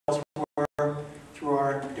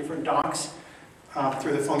different docs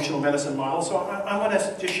through the functional medicine model. So I want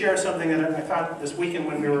to just share something that I thought this weekend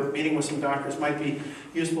when we were meeting with some doctors might be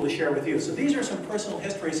useful to share with you. So these are some personal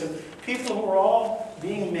histories of people who are all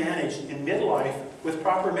being managed in midlife with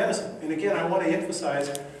proper medicine. And again, I want to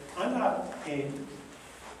emphasize, I'm not a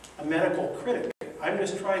medical critic. I'm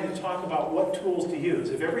just trying to talk about what tools to use.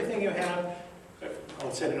 If everything you have,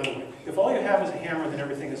 I'll say it another way, if all you have is a hammer, then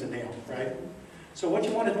everything is a nail, right? So what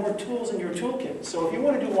you want is more tools in your toolkit. So if you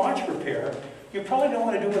want to do watch repair, you probably don't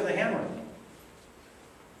want to do it with a hammer.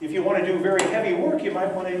 If you want to do very heavy work, you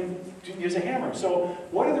might want to use a hammer. So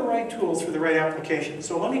what are the right tools for the right application?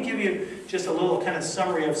 So let me give you just a little kind of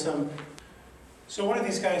summary of some. So what do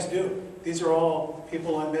these guys do? These are all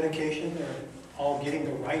people on medication. They're all getting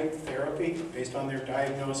the right therapy based on their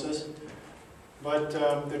diagnosis. But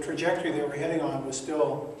the trajectory they were heading on was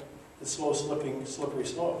still the slow slipping, slippery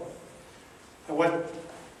slope. And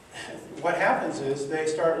what happens is they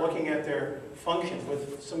start looking at their function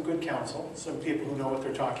with some good counsel, some people who know what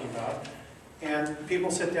they're talking about, and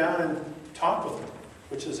people sit down and talk with them,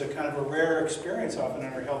 which is a kind of a rare experience often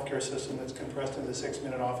in our healthcare system that's compressed into a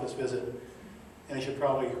 6-minute office visit. And as you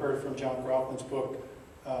probably heard from John Groffman's book,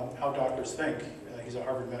 How Doctors Think. He's a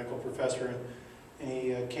Harvard medical professor, and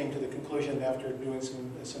he came to the conclusion after doing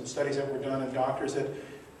some studies that were done in doctors that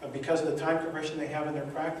because of the time compression they have in their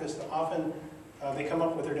practice, often they come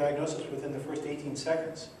up with their diagnosis within the first 18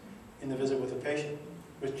 seconds in the visit with the patient,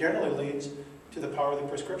 which generally leads to the power of the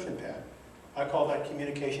prescription pad. I call that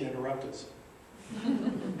communication interruptus.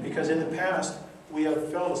 Because in the past, we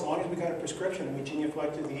have felt as long as we got a prescription and we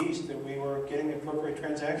genuflected the yeast that we were getting the appropriate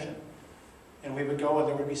transaction. And we would go and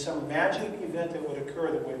there would be some magic event that would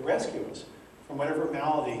occur that would rescue us from whatever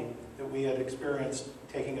malady that we had experienced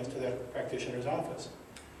taking us to that practitioner's office.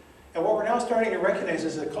 And what we're now starting to recognize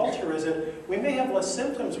as a culture is that we may have less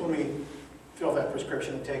symptoms when we fill that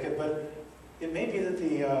prescription and take it, but it may be that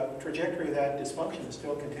the trajectory of that dysfunction is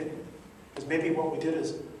still continuing. Because maybe what we did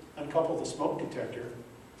is uncouple the smoke detector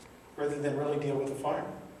rather than really deal with the fire.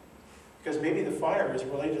 Because maybe the fire is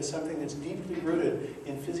related to something that's deeply rooted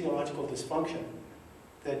in physiological dysfunction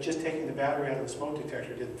that just taking the battery out of the smoke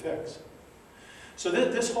detector didn't fix. So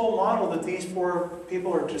this whole model that these 4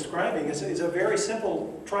 people are describing is a very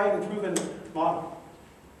simple, tried and proven model.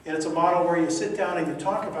 And it's a model where you sit down and you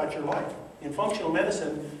talk about your life. In functional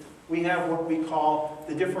medicine, we have what we call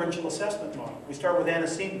the differential assessment model. We start with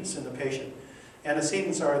antecedents in the patient.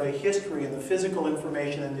 Antecedents are the history and the physical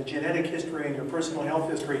information and the genetic history and your personal health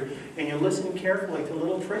history, and you listen carefully to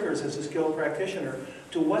little triggers as a skilled practitioner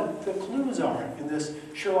to what the clues are in this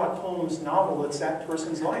Sherlock Holmes novel that's that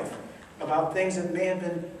person's life, about things that may have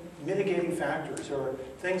been mitigating factors or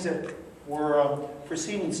things that were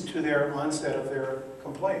precedents to their onset of their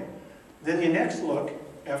complaint. Then you next look,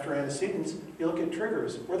 after antecedents, you look at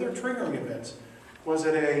triggers. Were there triggering events? Was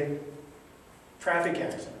it a traffic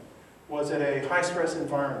accident? Was it a high-stress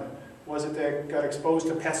environment? Was it they got exposed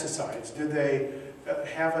to pesticides? Did they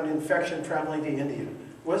have an infection traveling to India?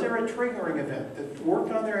 Was there a triggering event that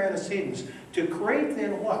worked on their antecedents to create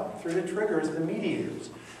then what? Through the triggers, the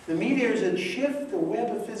mediators. The mediators that shift the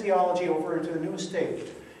web of physiology over into a new state.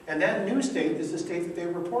 And that new state is the state that they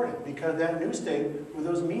reported, because that new state with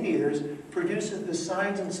those mediators produces the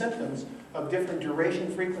signs and symptoms of different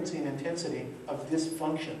duration, frequency, and intensity of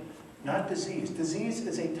dysfunction. Not disease. Disease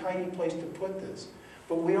is a tiny place to put this.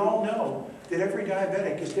 But we all know that every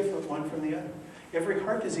diabetic is different one from the other. Every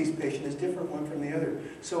heart disease patient is different one from the other.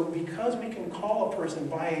 So because we can call a person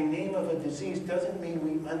by a name of a disease doesn't mean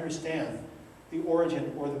we understand the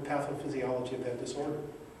origin or the pathophysiology of that disorder.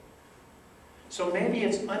 So maybe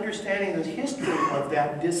it's understanding the history of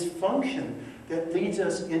that dysfunction that leads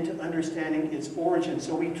us into understanding its origin.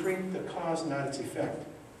 So we treat the cause, not its effect.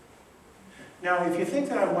 Now, if you think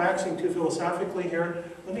that I'm waxing too philosophically here,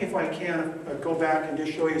 let me, if I can, go back and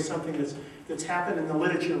just show you something that's happened in the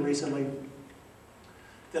literature recently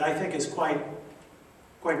that I think is quite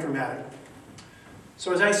dramatic.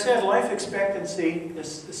 So as I said, life expectancy is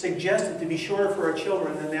suggested to be shorter for our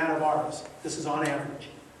children than that of ours. This is on average,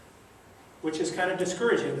 which is kind of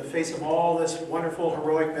discouraging in the face of all this wonderful,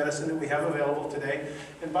 heroic medicine that we have available today.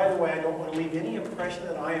 And by the way, I don't want to leave any impression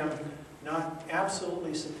that I am not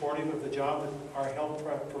absolutely supportive of the job that our health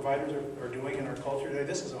providers are doing in our culture today.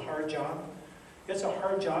 This is a hard job. It's a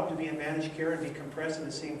hard job to be in managed care and be compressed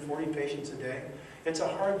into seeing 40 patients a day. It's a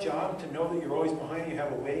hard job to know that you're always behind. You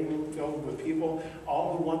have a waiting room filled with people,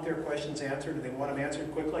 all who want their questions answered, and they want them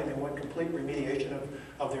answered quickly, and they want complete remediation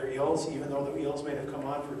of their ills, even though the ills may have come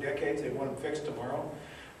on for decades. They want them fixed tomorrow.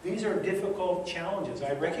 These are difficult challenges.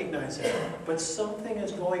 I recognize that. But something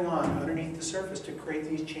is going on underneath the surface to create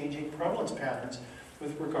these changing prevalence patterns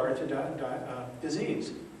with regard to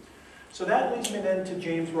disease. So that leads me then to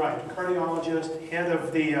James Wright, cardiologist, head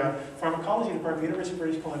of the pharmacology department, University of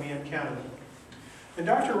British Columbia in Canada. And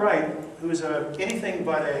Dr. Wright, who is anything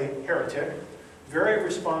but a heretic, very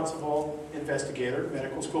responsible investigator,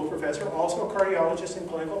 medical school professor, also a cardiologist in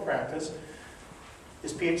clinical practice.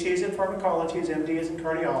 His PhD is in pharmacology, his MD is in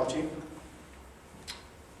cardiology.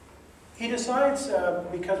 He decides,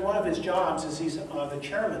 because one of his jobs is he's the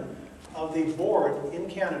chairman of the board in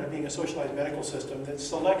Canada, being a socialized medical system, that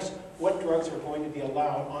selects what drugs are going to be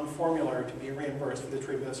allowed on formulary to be reimbursed for the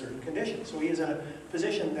treatment of certain conditions. So he is in a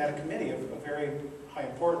position at a committee of very high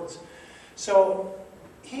importance. So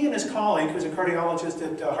he and his colleague, who's a cardiologist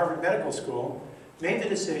at Harvard Medical School, made the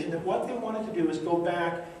decision that what they wanted to do is go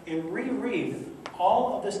back and reread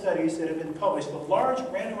all of the studies that have been published, the large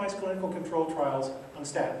randomized clinical control trials on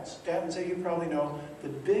statins. Statins, as you probably know, the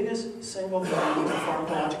biggest single family of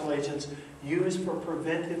pharmacological agents used for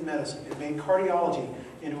preventive medicine. It made cardiology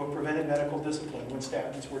into a preventive medical discipline when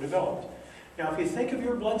statins were developed. Now, if you think of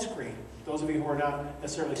your blood screen, those of you who are not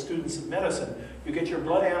necessarily students of medicine, you get your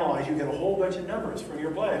blood analyzed, you get a whole bunch of numbers from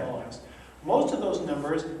your blood analyzed. Most of those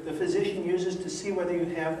numbers the physician uses to see whether you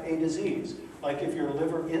have a disease. Like if your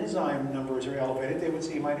liver enzyme numbers are elevated, they would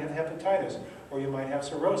say you might have hepatitis, or you might have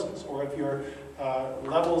cirrhosis. Or if your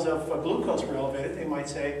levels of glucose were elevated, they might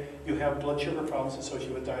say you have blood sugar problems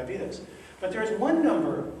associated with diabetes. But there's one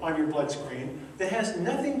number on your blood screen that has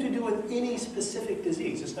nothing to do with any specific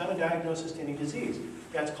disease. It's not a diagnosis to any disease.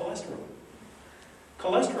 That's cholesterol.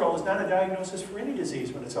 Cholesterol is not a diagnosis for any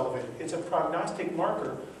disease when it's elevated. It's a prognostic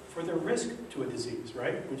marker for the risk to a disease,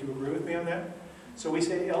 right? Would you agree with me on that? So we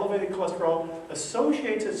say elevated cholesterol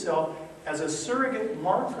associates itself as a surrogate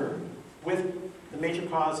marker with the major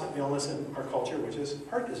cause of illness in our culture, which is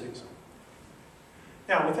heart disease.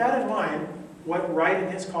 Now, with that in mind, what Wright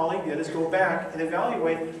and his colleague did is go back and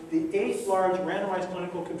evaluate the 8 large randomized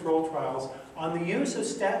clinical control trials on the use of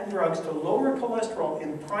statin drugs to lower cholesterol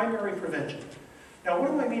in primary prevention. Now,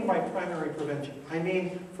 what do I mean by primary prevention? I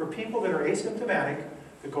mean for people that are asymptomatic,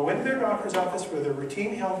 that go into their doctor's office for their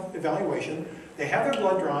routine health evaluation, they have their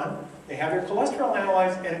blood drawn, they have their cholesterol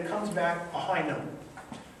analyzed, and it comes back a high number.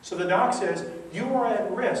 So the doc says, you are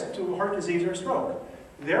at risk to heart disease or stroke.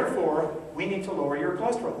 Therefore, we need to lower your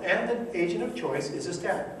cholesterol. And the agent of choice is a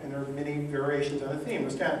statin. And there are many variations on the theme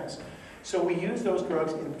of statins. So we use those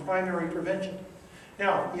drugs in primary prevention.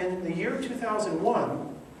 Now, in the year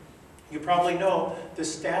 2001, you probably know the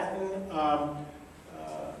statin, let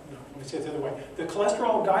me say it the other way. The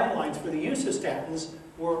cholesterol guidelines for the use of statins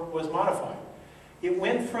was modified. It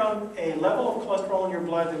went from a level of cholesterol in your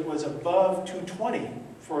blood that was above 220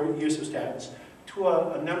 for use of statins to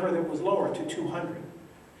a number that was lower, to 200.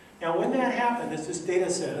 Now, when that happened, as this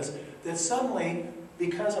data says, that suddenly,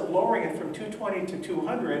 because of lowering it from 220 to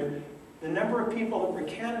 200, the number of people that were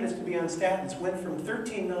candidates to be on statins went from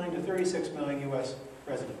 13 million to 36 million U.S.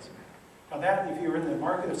 residents. Now that, if you're in the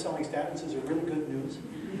market of selling statins, is a really good news,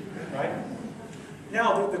 right?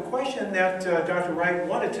 Now, the question that Dr. Wright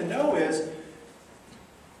wanted to know is,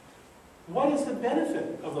 what is the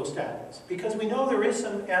benefit of those statins? Because we know there is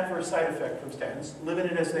some adverse side effect from statins,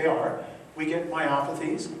 limited as they are. We get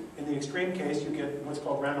myopathies. In the extreme case, you get what's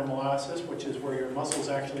called rhabdomyolysis, which is where your muscles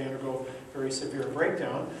actually undergo very severe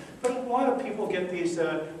breakdown. But a lot of people get these,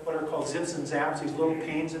 what are called zips and zaps, these little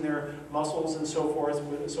pains in their muscles and so forth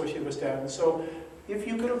associated with statins. So if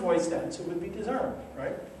you could avoid statins, it would be desirable,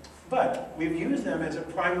 right? But we've used them as a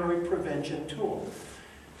primary prevention tool.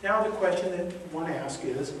 Now the question that one asks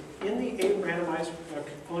is, in the 8 randomized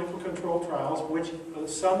clinical control trials, which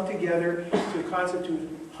sum together to constitute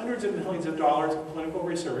hundreds of millions of dollars of clinical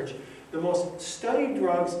research, the most studied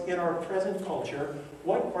drugs in our present culture,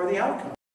 what are the outcomes?